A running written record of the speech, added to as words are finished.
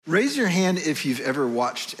Raise your hand if you've ever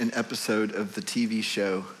watched an episode of the TV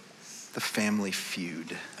show, The Family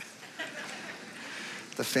Feud.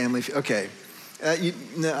 The Family Feud, okay.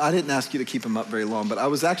 No, I didn't ask you to keep them up very long, but I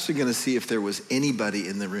was actually gonna see if there was anybody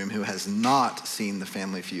in the room who has not seen The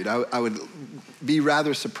Family Feud. I would be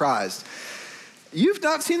rather surprised. You've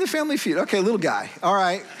not seen The Family Feud? Okay, little guy. All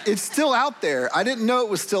right, it's still out there. I didn't know it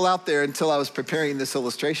was still out there until I was preparing this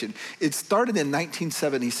illustration. It started in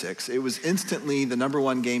 1976. It was instantly the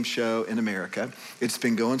 #1 game show in America. It's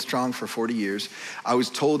been going strong for 40 years. I was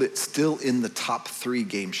told it's still in the top 3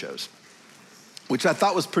 game shows, which I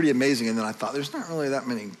thought was pretty amazing. And then I thought, there's not really that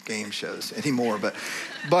many game shows anymore.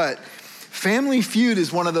 But Family Feud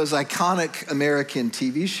is one of those iconic American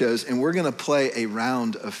TV shows, and we're gonna play a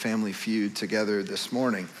round of Family Feud together this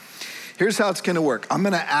morning. Here's how it's gonna work. I'm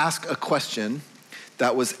gonna ask a question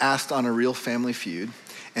that was asked on a real Family Feud,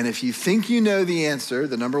 and if you think you know the answer,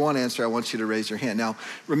 the #1 answer, I want you to raise your hand. Now,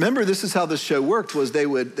 remember, this is how the show worked, was they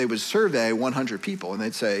would survey 100 people, and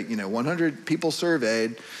they'd say, 100 people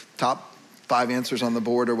surveyed, top 5 answers on the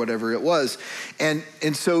board or whatever it was. And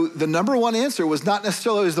so the #1 answer was not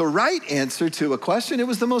necessarily always the right answer to a question, it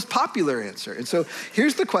was the most popular answer. And so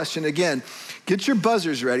here's the question again. Get your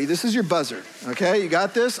buzzers ready. This is your buzzer, okay? You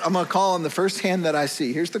got this? I'm gonna call on the first hand that I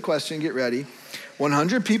see. Here's the question, get ready.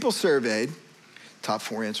 100 people surveyed, top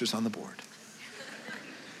 4 answers on the board.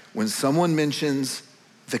 When someone mentions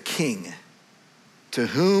the king, to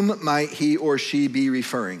whom might he or she be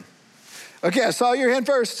referring? Okay, I saw your hand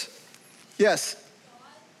first. Yes.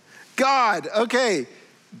 God. Okay.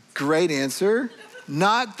 Great answer.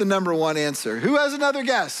 Not the #1 answer. Who has another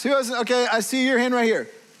guess? Okay, I see your hand right here.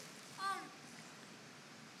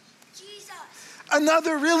 Jesus.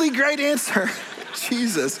 Another really great answer.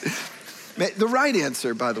 Jesus. The right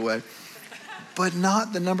answer, by the way, but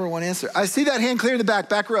not the #1 answer. I see that hand clear in the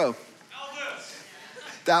back row. Elvis.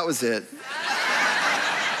 That was it.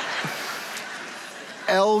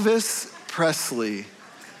 Elvis Presley.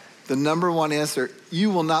 The #1 answer.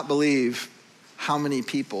 You will not believe how many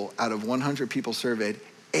people out of 100 people surveyed,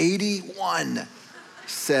 81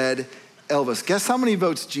 said Elvis. Guess how many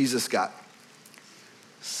votes Jesus got?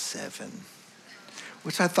 7,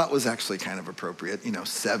 which I thought was actually kind of appropriate,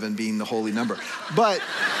 7 being the holy number. But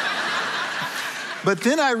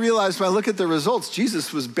then I realized when I look at the results,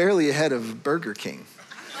 Jesus was barely ahead of Burger King.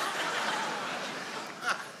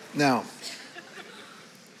 Now,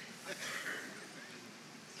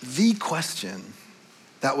 the question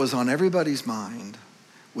that was on everybody's mind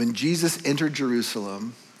when Jesus entered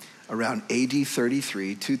Jerusalem around AD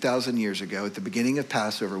 33, 2,000 years ago, at the beginning of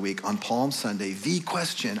Passover week on Palm Sunday, the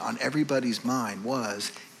question on everybody's mind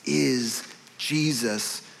was, is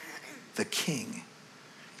Jesus the king?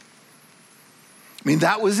 I mean,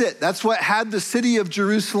 that was it. That's what had the city of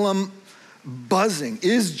Jerusalem buzzing.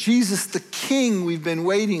 Is Jesus the king we've been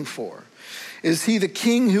waiting for? Is he the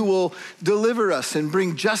king who will deliver us and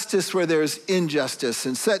bring justice where there's injustice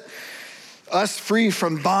and set us free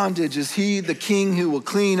from bondage? Is he the king who will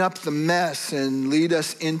clean up the mess and lead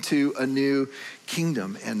us into a new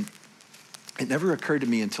kingdom? And it never occurred to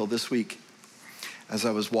me until this week, as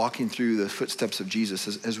I was walking through the footsteps of Jesus,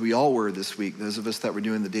 as we all were this week, those of us that were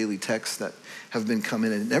doing the daily texts that have been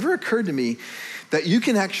coming in, it never occurred to me that you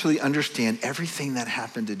can actually understand everything that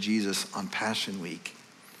happened to Jesus on Passion Week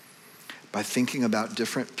by thinking about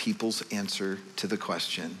different people's answer to the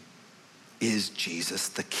question, is Jesus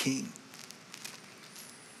the king?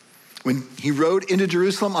 When he rode into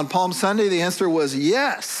Jerusalem on Palm Sunday, the answer was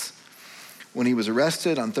yes. When he was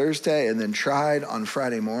arrested on Thursday and then tried on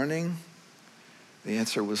Friday morning, the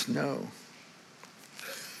answer was no.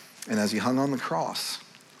 And as he hung on the cross,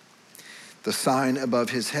 the sign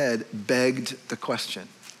above his head begged the question,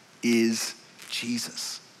 is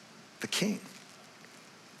Jesus the king?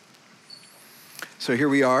 So here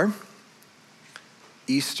we are,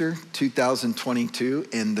 Easter 2022,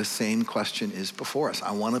 and the same question is before us.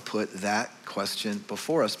 I want to put that question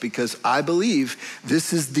before us because I believe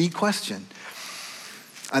this is the question.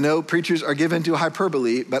 I know preachers are given to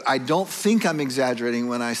hyperbole, but I don't think I'm exaggerating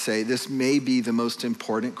when I say this may be the most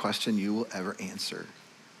important question you will ever answer.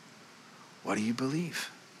 What do you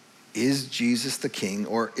believe? Is Jesus the king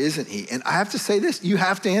or isn't he? And I have to say this, you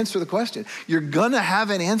have to answer the question. You're gonna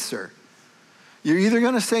have an answer. You're either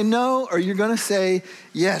gonna say no or you're gonna say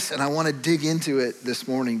yes. And I wanna dig into it this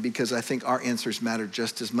morning because I think our answers matter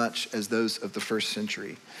just as much as those of the first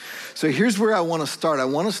century. So here's where I wanna start. I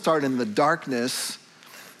wanna start in the darkness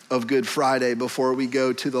of Good Friday before we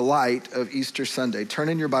go to the light of Easter Sunday. Turn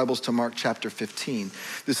in your Bibles to Mark chapter 15.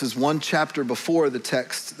 This is one chapter before the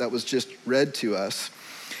text that was just read to us.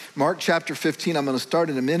 Mark chapter 15, I'm going to start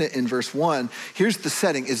in a minute in verse 1. Here's the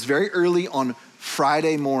setting. It's very early on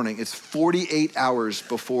Friday morning. It's 48 hours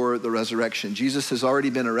before the resurrection. Jesus has already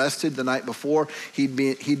been arrested the night before. He'd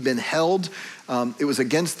been held. It was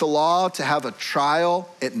against the law to have a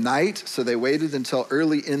trial at night, so they waited until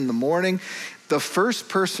early in the morning. The first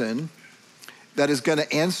person that is going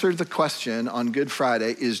to answer the question on Good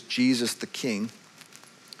Friday, is Jesus the King,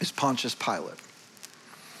 is Pontius Pilate.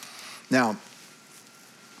 Now,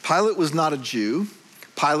 Pilate was not a Jew.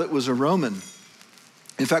 Pilate was a Roman.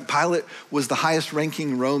 In fact, Pilate was the highest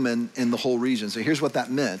ranking Roman in the whole region. So here's what that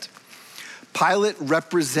meant. Pilate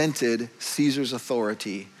represented Caesar's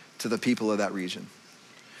authority to the people of that region.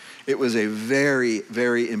 It was a very,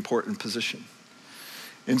 very important position.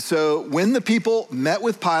 And so when the people met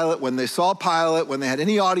with Pilate, when they saw Pilate, when they had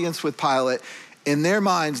any audience with Pilate, in their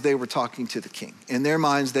minds, they were talking to the king. In their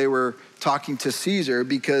minds, they were talking to Caesar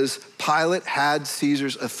because Pilate had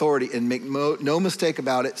Caesar's authority. And make no mistake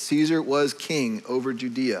about it, Caesar was king over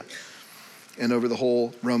Judea and over the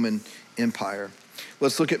whole Roman Empire.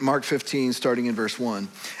 Let's look at Mark 15, starting in verse 1.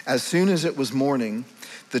 As soon as it was morning,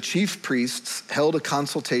 the chief priests held a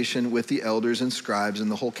consultation with the elders and scribes and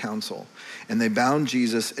the whole council. And they bound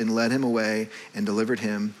Jesus and led him away and delivered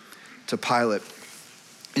him to Pilate.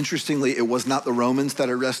 Interestingly, it was not the Romans that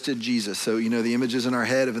arrested Jesus. So, the images in our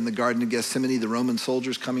head of in the Garden of Gethsemane, the Roman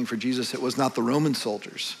soldiers coming for Jesus, it was not the Roman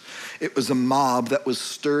soldiers. It was a mob that was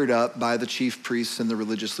stirred up by the chief priests and the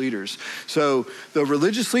religious leaders. So the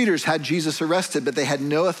religious leaders had Jesus arrested, but they had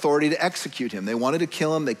no authority to execute him. They wanted to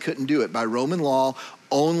kill him. They couldn't do it. By Roman law,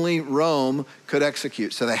 only Rome could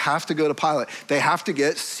execute. So they have to go to Pilate. They have to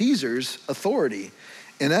get Caesar's authority,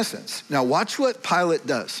 in essence. Now watch what Pilate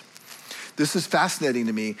does. This is fascinating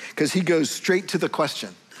to me because he goes straight to the question.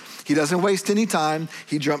 He doesn't waste any time.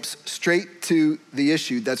 He jumps straight to the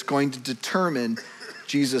issue that's going to determine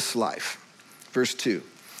Jesus' life. Verse 2,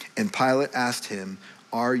 and Pilate asked him,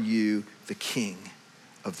 "Are you the king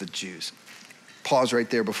of the Jews?" Pause right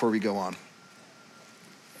there before we go on.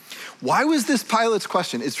 Why was this Pilate's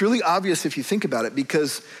question? It's really obvious if you think about it,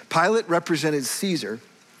 because Pilate represented Caesar.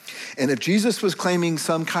 And if Jesus was claiming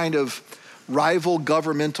some kind of rival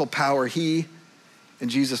governmental power, he and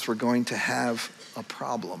Jesus were going to have a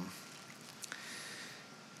problem.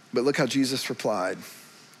 But look how Jesus replied.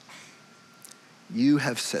 "You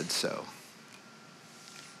have said so."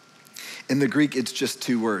 In the Greek, it's just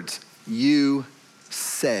two words. You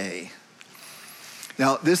say.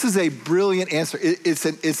 Now, this is a brilliant answer.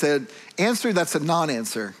 It's an answer that's a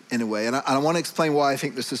non-answer in a way. And I want to explain why I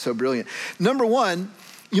think this is so brilliant. Number one,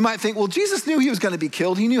 you might think, well, Jesus knew he was going to be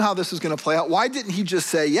killed. He knew how this was going to play out. Why didn't he just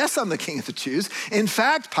say, yes, I'm the king of the Jews? In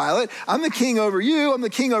fact, Pilate, I'm the king over you. I'm the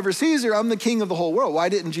king over Caesar. I'm the king of the whole world. Why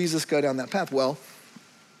didn't Jesus go down that path? Well,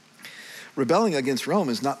 rebelling against Rome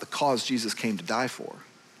is not the cause Jesus came to die for.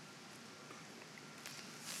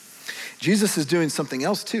 Jesus is doing something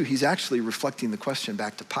else too. He's actually reflecting the question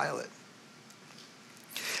back to Pilate.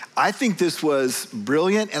 I think this was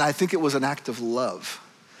brilliant, and I think it was an act of love.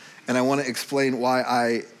 And I want to explain why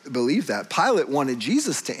I believe that. Pilate wanted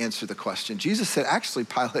Jesus to answer the question. Jesus said, actually,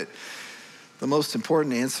 Pilate, the most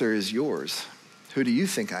important answer is yours. Who do you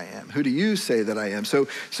think I am? Who do you say that I am? So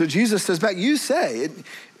Jesus says back, you say it.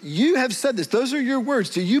 You have said this. Those are your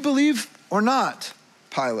words. Do you believe or not,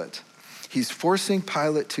 Pilate? He's forcing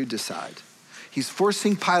Pilate to decide. He's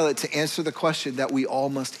forcing Pilate to answer the question that we all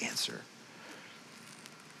must answer.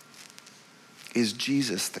 Is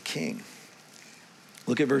Jesus the king?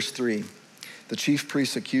 Look at verse 3. The chief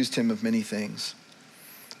priests accused him of many things.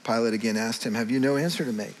 Pilate again asked him, have you no answer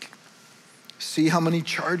to make? See how many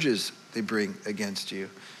charges they bring against you.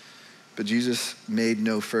 But Jesus made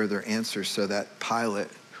no further answer, so that Pilate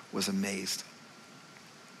was amazed.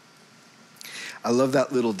 I love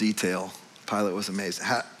that little detail. Pilate was amazed.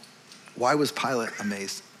 Why was Pilate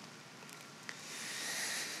amazed?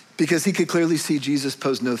 Because he could clearly see Jesus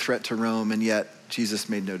posed no threat to Rome, and yet Jesus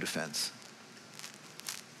made no defense.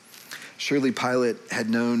 Surely Pilate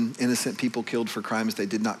had known innocent people killed for crimes they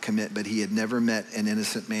did not commit, but he had never met an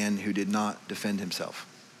innocent man who did not defend himself.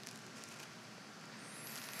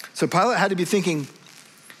 So Pilate had to be thinking,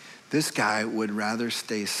 this guy would rather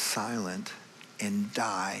stay silent and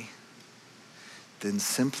die than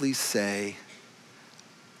simply say,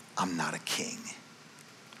 I'm not a king.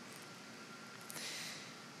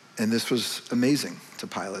 And this was amazing to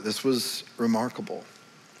Pilate. This was remarkable.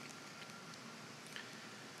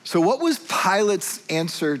 So what was Pilate's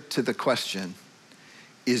answer to the question,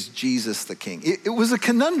 is Jesus the king? It was a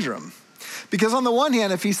conundrum. Because on the one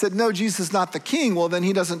hand, if he said, no, Jesus is not the king, well, then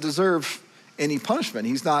he doesn't deserve any punishment.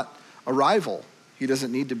 He's not a rival. He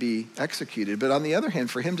doesn't need to be executed. But on the other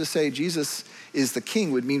hand, for him to say Jesus is the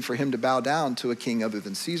king would mean for him to bow down to a king other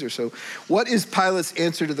than Caesar. So what is Pilate's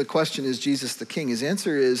answer to the question, is Jesus the king? His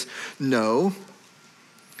answer is no.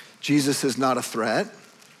 Jesus is not a threat.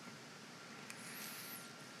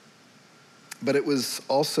 But it was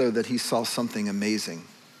also that he saw something amazing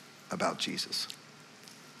about Jesus.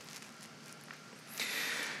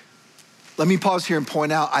 Let me pause here and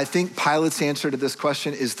point out, I think Pilate's answer to this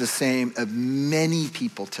question is the same of many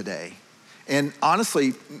people today. And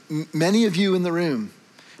honestly, many of you in the room,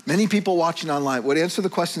 many people watching online would answer the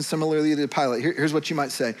question similarly to Pilate. Here's what you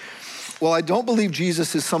might say. Well, I don't believe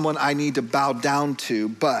Jesus is someone I need to bow down to,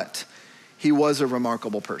 but he was a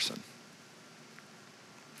remarkable person.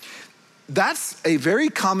 That's a very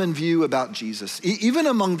common view about Jesus, even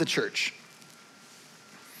among the church.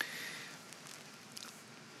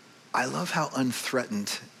 I love how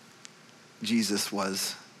unthreatened Jesus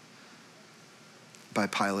was by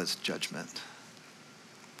Pilate's judgment.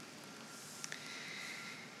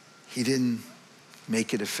 He didn't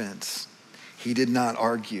make it a fence. He did not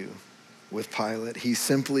argue with Pilate. He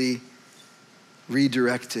simply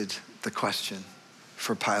redirected the question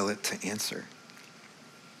for Pilate to answer.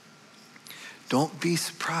 Don't be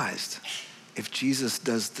surprised if Jesus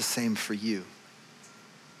does the same for you.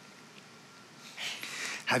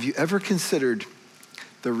 Have you ever considered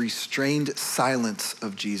the restrained silence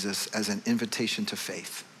of Jesus as an invitation to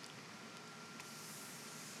faith?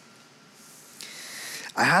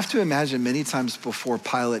 I have to imagine many times before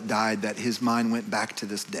Pilate died that his mind went back to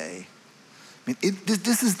this day. I mean,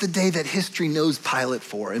 this is the day that history knows Pilate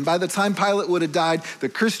for. And by the time Pilate would have died, the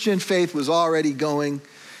Christian faith was already going.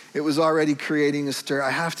 It was already creating a stir.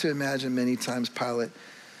 I have to imagine many times Pilate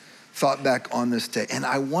thought back on this day. And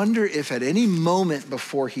I wonder if at any moment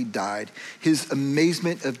before he died, his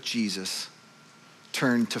amazement of Jesus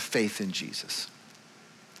turned to faith in Jesus.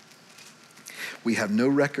 We have no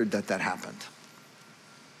record that that happened.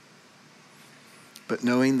 But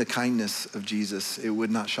knowing the kindness of Jesus, it would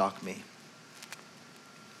not shock me.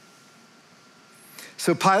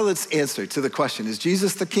 So Pilate's answer to the question, is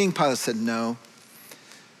Jesus the king? Pilate said no.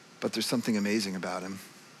 But there's something amazing about him.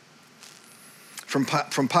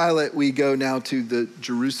 From Pilate, we go now to the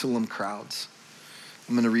Jerusalem crowds.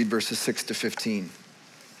 I'm going to read verses 6 to 15.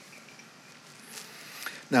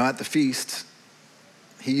 Now at the feast,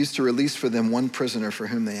 he used to release for them one prisoner for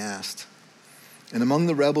whom they asked. And among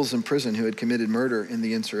the rebels in prison who had committed murder in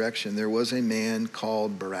the insurrection, there was a man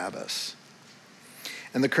called Barabbas.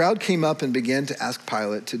 And the crowd came up and began to ask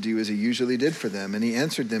Pilate to do as he usually did for them. And he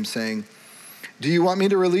answered them saying, "Do you want me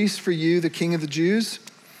to release for you the king of the Jews?"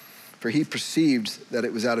 For he perceived that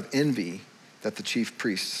it was out of envy that the chief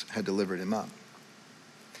priests had delivered him up.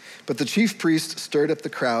 But the chief priests stirred up the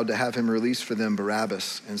crowd to have him release for them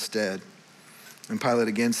Barabbas instead. And Pilate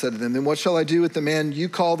again said to them, "Then what shall I do with the man you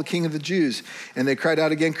call the king of the Jews?" And they cried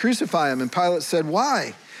out again, "Crucify him." And Pilate said,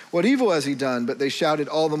 "Why? What evil has he done?" But they shouted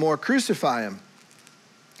all the more, "Crucify him."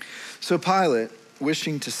 So Pilate,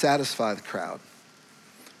 wishing to satisfy the crowd,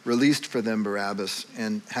 released for them Barabbas,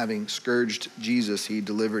 and having scourged Jesus, he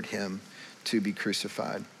delivered him to be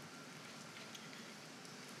crucified.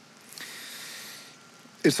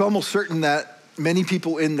 It's almost certain that many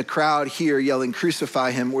people in the crowd here yelling, "Crucify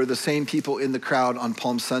him," were the same people in the crowd on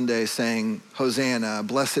Palm Sunday saying, "Hosanna,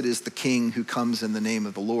 blessed is the King who comes in the name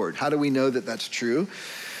of the Lord." How do we know that that's true?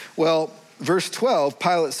 Well, verse 12,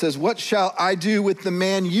 Pilate says, "What shall I do with the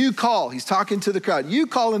man you call?" He's talking to the crowd. "You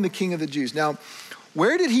call him the King of the Jews." Now,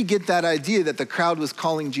 where did he get that idea that the crowd was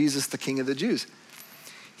calling Jesus the King of the Jews?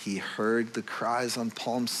 He heard the cries on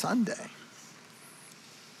Palm Sunday.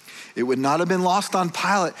 It would not have been lost on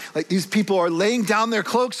Pilate. Like, these people are laying down their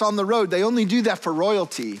cloaks on the road. They only do that for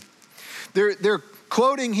royalty. They're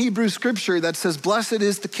quoting Hebrew scripture that says, "Blessed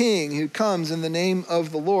is the King who comes in the name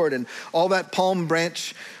of the Lord." And all that palm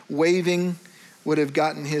branch waving would have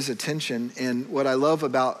gotten his attention. And what I love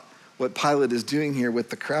about what Pilate is doing here with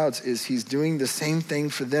the crowds is he's doing the same thing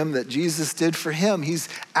for them that Jesus did for him. He's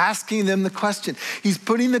asking them the question. He's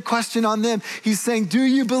putting the question on them. He's saying, "Do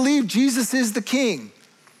you believe Jesus is the King?"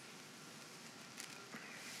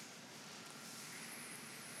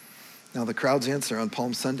 Now, the crowd's answer on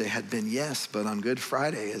Palm Sunday had been yes, but on Good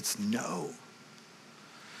Friday, it's no.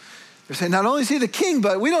 They're saying, not only is he the king,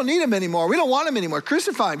 but we don't need him anymore. We don't want him anymore.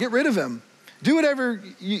 Crucify him. Get rid of him. Do whatever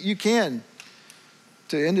you can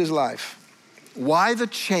to end his life. Why the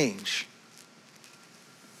change?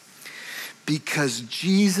 Because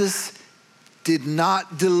Jesus did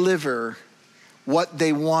not deliver what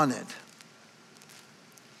they wanted.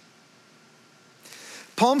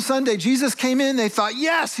 Palm Sunday, Jesus came in, they thought,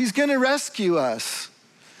 yes, he's gonna rescue us.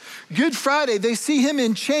 Good Friday, they see him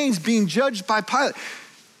in chains being judged by Pilate.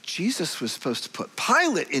 Jesus was supposed to put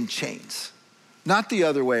Pilate in chains, not the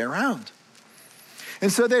other way around.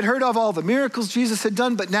 And so they'd heard of all the miracles Jesus had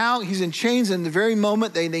done, but now he's in chains, and the very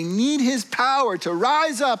moment they need his power to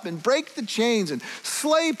rise up and break the chains and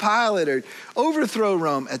slay Pilate or overthrow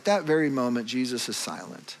Rome. At that very moment, Jesus is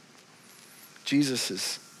silent. Jesus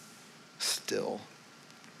is still.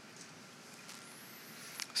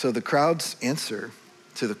 So the crowd's answer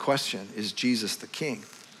to the question, is Jesus the king,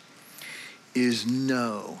 is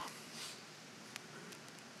no.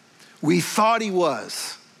 We thought he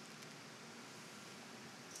was.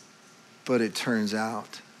 But it turns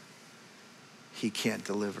out he can't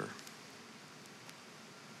deliver.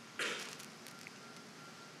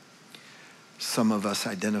 Some of us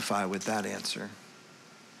identify with that answer.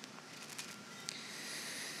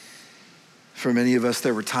 For many of us,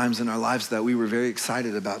 there were times in our lives that we were very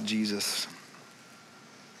excited about Jesus,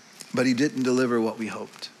 but he didn't deliver what we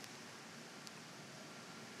hoped.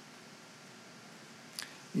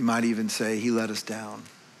 You might even say he let us down.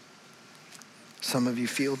 Some of you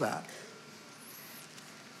feel that.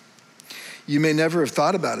 You may never have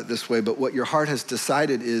thought about it this way, but what your heart has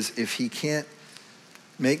decided is, if he can't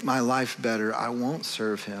make my life better, I won't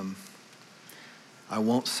serve him. I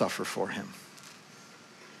won't suffer for him.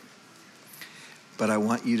 But I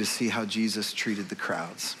want you to see how Jesus treated the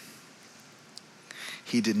crowds.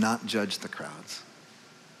 He did not judge the crowds.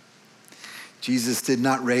 Jesus did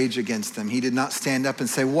not rage against them. He did not stand up and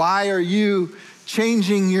say, "Why are you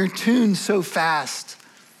changing your tune so fast?"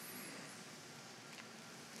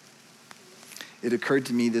 It occurred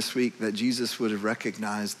to me this week that Jesus would have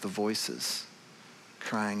recognized the voices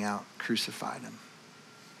crying out, "Crucify him."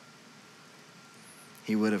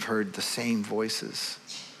 He would have heard the same voices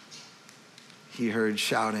he heard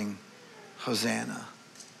shouting, "Hosanna,"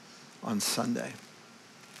 on Sunday.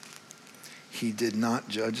 He did not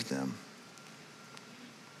judge them.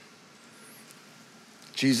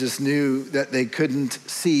 Jesus knew that they couldn't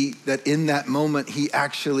see that in that moment he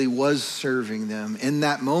actually was serving them. In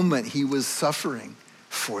that moment he was suffering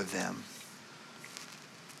for them.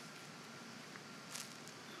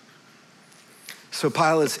 So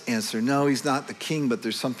Pilate's answer, no, he's not the king, but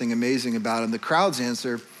there's something amazing about him. The crowd's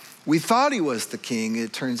answer, we thought he was the king.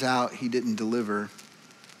 It turns out he didn't deliver.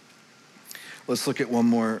 Let's look at one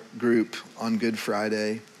more group on Good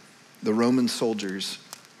Friday, the Roman soldiers.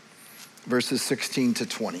 Verses 16 to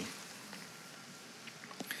 20.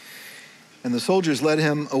 And the soldiers led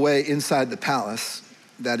him away inside the palace,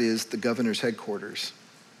 that is the governor's headquarters.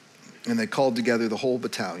 And they called together the whole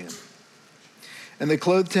battalion. And they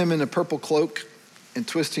clothed him in a purple cloak, and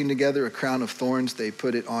twisting together a crown of thorns, they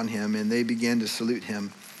put it on him, and they began to salute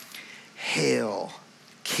him. "Hail,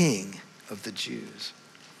 King of the Jews."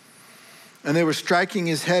 And they were striking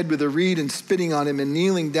his head with a reed and spitting on him and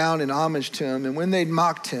kneeling down in homage to him. And when they'd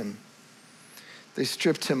mocked him, they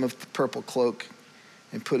stripped him of the purple cloak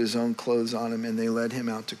and put his own clothes on him, and they led him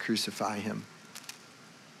out to crucify him.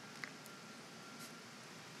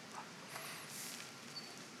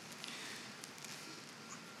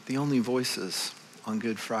 The only voices on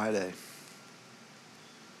Good Friday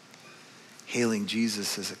hailing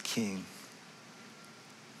Jesus as a king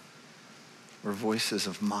were voices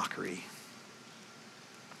of mockery.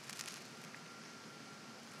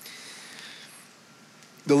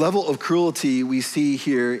 The level of cruelty we see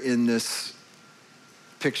here in this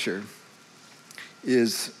picture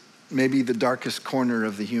is maybe the darkest corner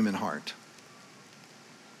of the human heart.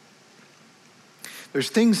 There's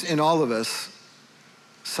things in all of us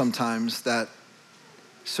sometimes that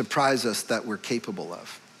surprise us that we're capable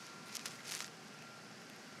of.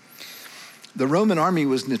 The Roman army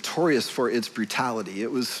was notorious for its brutality.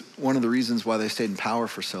 It was one of the reasons why they stayed in power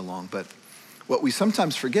for so long. But what we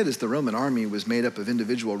sometimes forget is the Roman army was made up of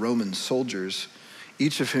individual Roman soldiers,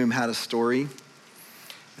 each of whom had a story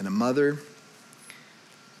and a mother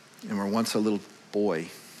and were once a little boy.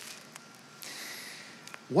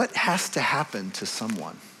 What has to happen to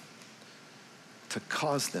someone to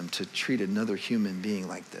cause them to treat another human being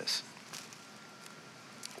like this?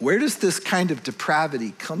 Where does this kind of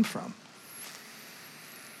depravity come from?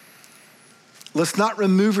 Let's not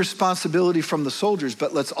remove responsibility from the soldiers,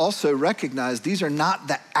 but let's also recognize these are not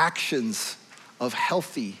the actions of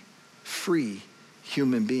healthy, free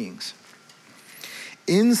human beings.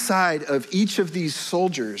 Inside of each of these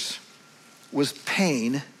soldiers was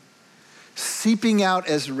pain seeping out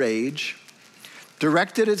as rage,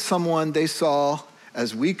 directed at someone they saw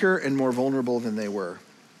as weaker and more vulnerable than they were.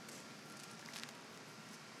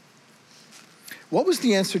 What was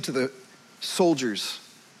the answer to the soldiers'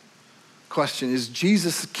 question? Is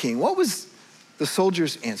Jesus king? What was the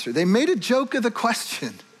soldiers answered. They made a joke of the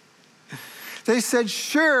question. They said,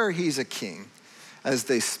 sure, he's a king, as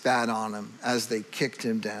they spat on him, as they kicked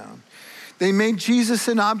him down. They made Jesus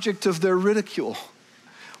an object of their ridicule.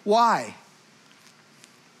 Why?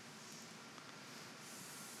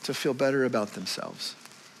 To feel better about themselves.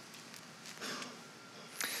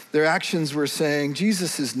 Their actions were saying,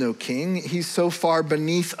 Jesus is no king. He's so far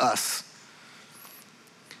beneath us.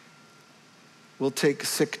 We'll take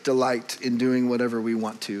sick delight in doing whatever we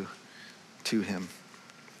want to him.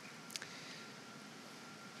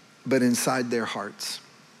 But inside their hearts,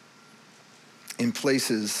 in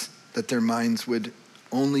places that their minds would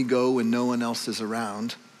only go when no one else is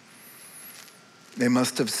around, they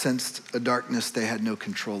must have sensed a darkness they had no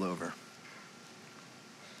control over.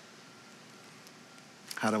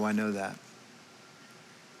 How do I know that?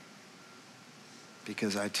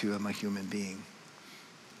 Because I too am a human being.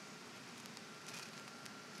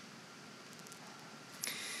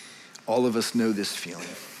 All of us know this feeling.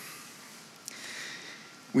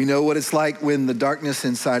 We know what it's like when the darkness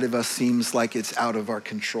inside of us seems like it's out of our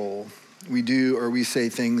control. We do or we say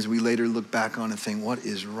things we later look back on and think, what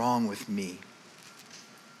is wrong with me?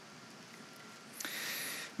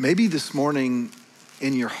 Maybe this morning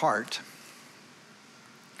in your heart,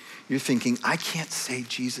 you're thinking, I can't say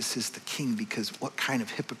Jesus is the king because what kind of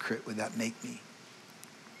hypocrite would that make me?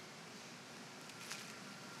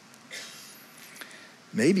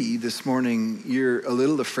 Maybe this morning you're a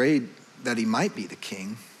little afraid that he might be the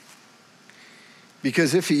king,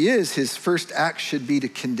 because if he is, his first act should be to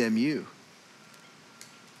condemn you.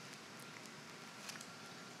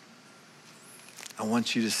 I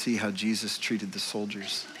want you to see how Jesus treated the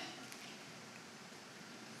soldiers.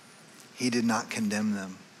 He did not condemn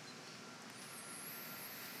them.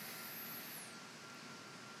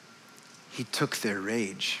 He took their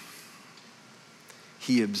rage.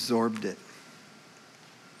 He absorbed it.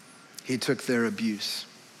 He took their abuse.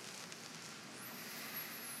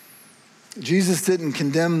 Jesus didn't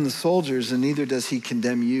condemn the soldiers, and neither does he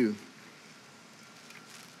condemn you.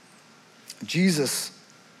 Jesus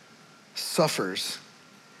suffers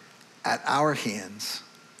at our hands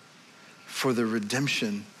for the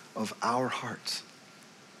redemption of our hearts.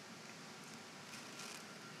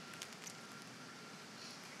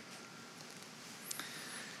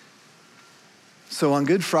 So on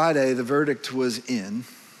Good Friday, the verdict was in.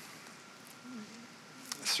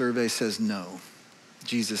 The survey says no,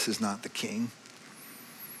 Jesus is not the king.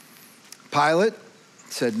 Pilate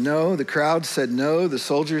said no. The crowd said no. The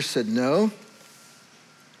soldiers said no.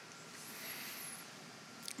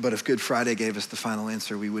 But if Good Friday gave us the final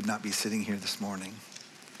answer, we would not be sitting here this morning.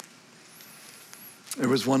 There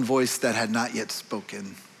was one voice that had not yet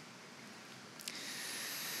spoken.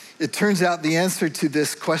 It turns out the answer to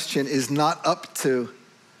this question is not up to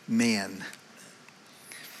man.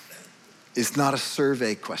 It's not a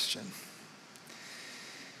survey question.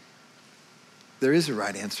 There is a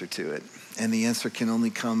right answer to it, and the answer can only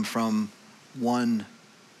come from one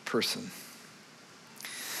person.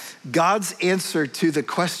 God's answer to the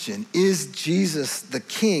question, is Jesus the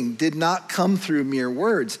king, did not come through mere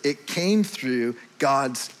words. It came through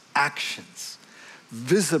God's actions,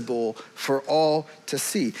 visible for all to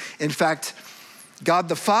see. In fact, God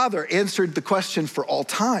the Father answered the question for all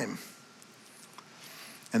time.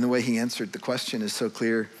 And the way he answered the question is so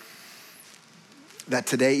clear that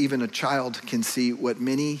today even a child can see what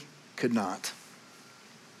many could not.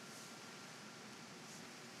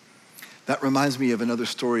 That reminds me of another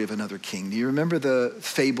story of another king. Do you remember the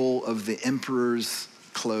fable of the emperor's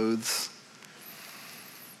clothes?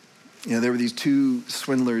 You know, there were these two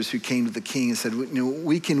swindlers who came to the king and said,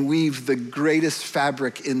 we can weave the greatest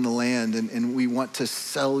fabric in the land, and we want to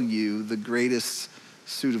sell you the greatest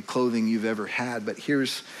suit of clothing you've ever had. But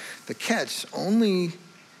here's the catch. Only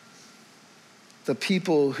the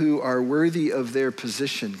people who are worthy of their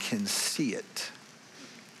position can see it.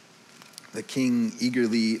 The king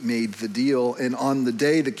eagerly made the deal, and on the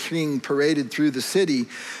day the king paraded through the city,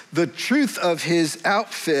 the truth of his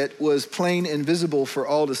outfit was plain and visible for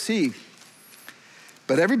all to see.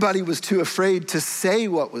 But everybody was too afraid to say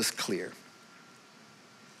what was clear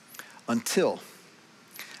until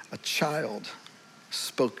a child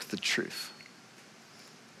spoke the truth.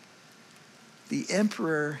 The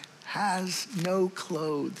emperor has no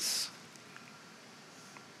clothes.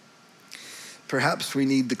 Perhaps we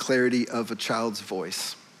need the clarity of a child's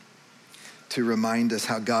voice to remind us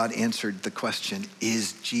how God answered the question,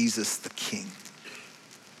 is Jesus the king?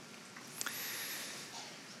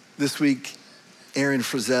 This week, Erin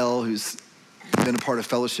Frizzell, who's been a part of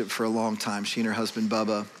Fellowship for a long time, she and her husband,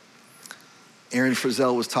 Bubba, Erin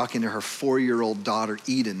Frizzell was talking to her 4-year-old daughter,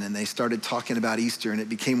 Eden, and they started talking about Easter, and it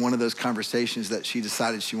became one of those conversations that she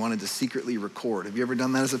decided she wanted to secretly record. Have you ever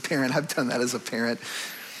done that as a parent? I've done that as a parent.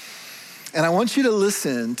 And I want you to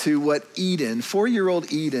listen to what Eden,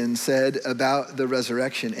 4-year-old Eden, said about the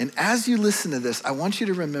resurrection. And as you listen to this, I want you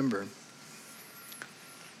to remember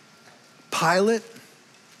Pilate,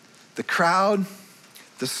 the crowd,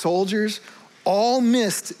 the soldiers, all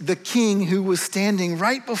missed the king who was standing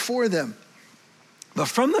right before them. But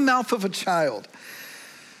from the mouth of a child,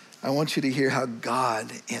 I want you to hear how God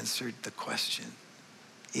answered the question,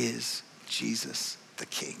 is Jesus the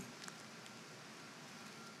king?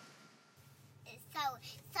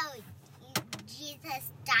 So Jesus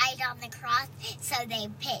died on the cross, so they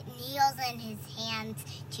put nails in his hands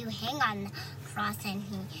to hang on the cross, and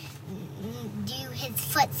he do his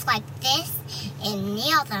foots like this and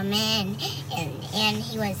nail them in, and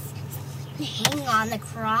he was hanging on the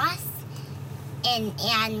cross, and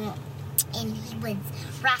he was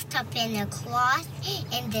wrapped up in a cloth,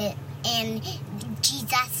 and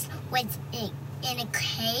Jesus was in a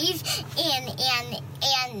cave,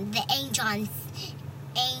 and the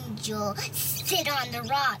angel sit on the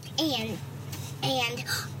rock, and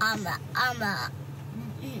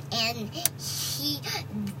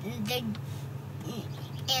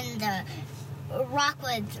the rock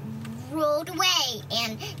was rolled away,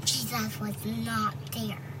 and Jesus was not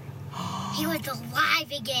there. He was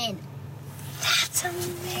alive again. That's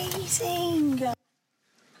amazing.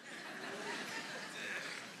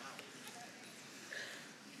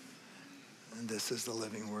 And this is the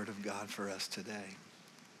living word of God for us today.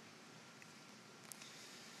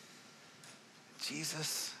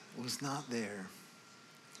 Jesus was not there.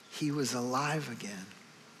 He was alive again.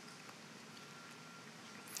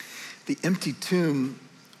 The empty tomb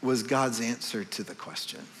was God's answer to the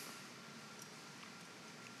question.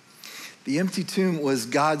 The empty tomb was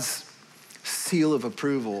God's seal of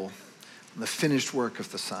approval, the finished work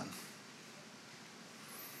of the Son.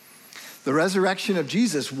 The resurrection of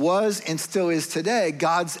Jesus was and still is today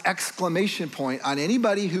God's exclamation point on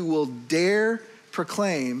anybody who will dare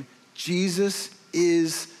proclaim Jesus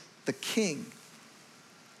is the King.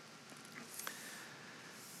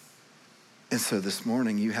 And so this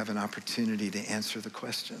morning you have an opportunity to answer the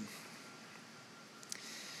question.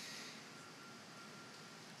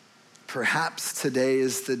 Perhaps today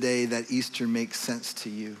is the day that Easter makes sense to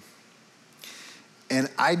you. And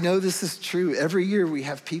I know this is true. Every year we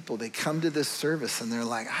have people, they come to this service and they're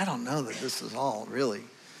like, I don't know that this is all really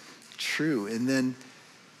true. And then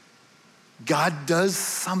God does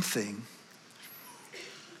something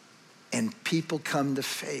and people come to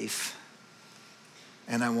faith.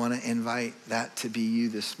 And I want to invite that to be you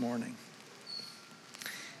this morning.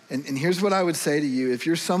 And here's what I would say to you. If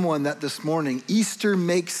you're someone that this morning, Easter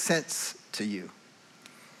makes sense to you,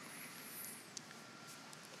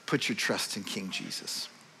 put your trust in King Jesus.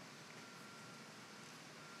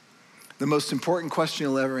 The most important question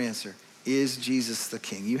you'll ever answer, is Jesus the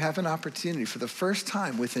King? You have an opportunity for the first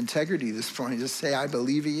time with integrity this morning to say, I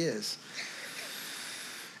believe he is.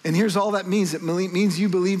 And here's all that means. It means you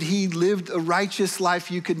believed he lived a righteous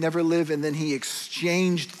life you could never live, and then he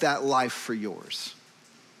exchanged that life for yours.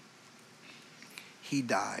 He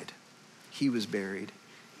died. He was buried.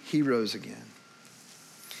 He rose again.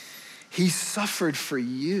 He suffered for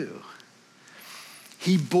you.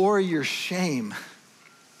 He bore your shame.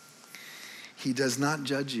 He does not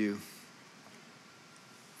judge you.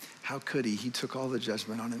 How could he? He took all the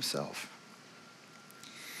judgment on himself.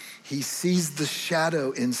 He sees the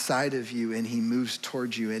shadow inside of you and he moves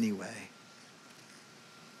towards you anyway.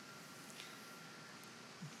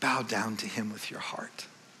 Bow down to him with your heart.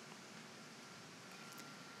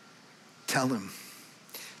 Tell him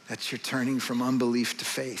that you're turning from unbelief to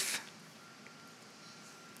faith.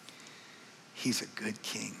 He's a good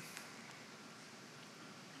king.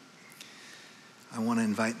 I want to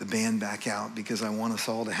invite the band back out because I want us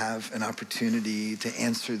all to have an opportunity to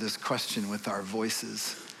answer this question with our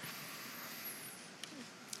voices.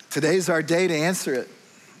 Today's our day to answer it.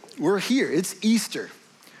 We're here. It's Easter.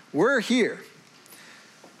 We're here.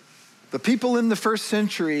 The people in the first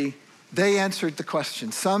century, they answered the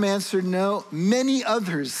question. Some answered no. Many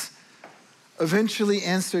others eventually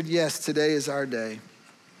answered yes. Today is our day.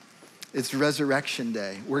 It's Resurrection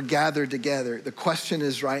Day. We're gathered together. The question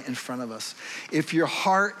is right in front of us. If your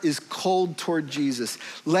heart is cold toward Jesus,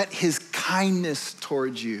 let his kindness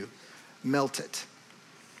towards you melt it.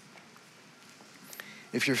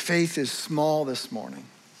 If your faith is small this morning,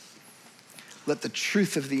 let the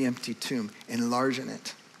truth of the empty tomb enlarge in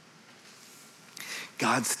it.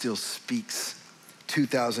 God still speaks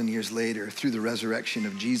 2,000 years later through the resurrection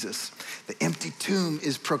of Jesus. The empty tomb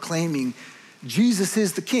is proclaiming Jesus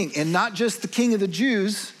is the king, and not just the king of the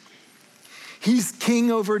Jews. He's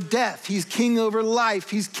king over death. He's king over life.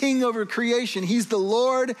 He's king over creation. He's the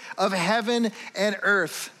Lord of heaven and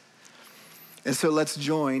earth. And so let's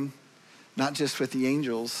join, not just with the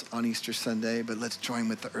angels on Easter Sunday, but let's join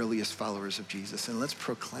with the earliest followers of Jesus, and let's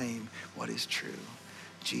proclaim what is true.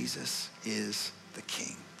 Jesus is the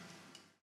king.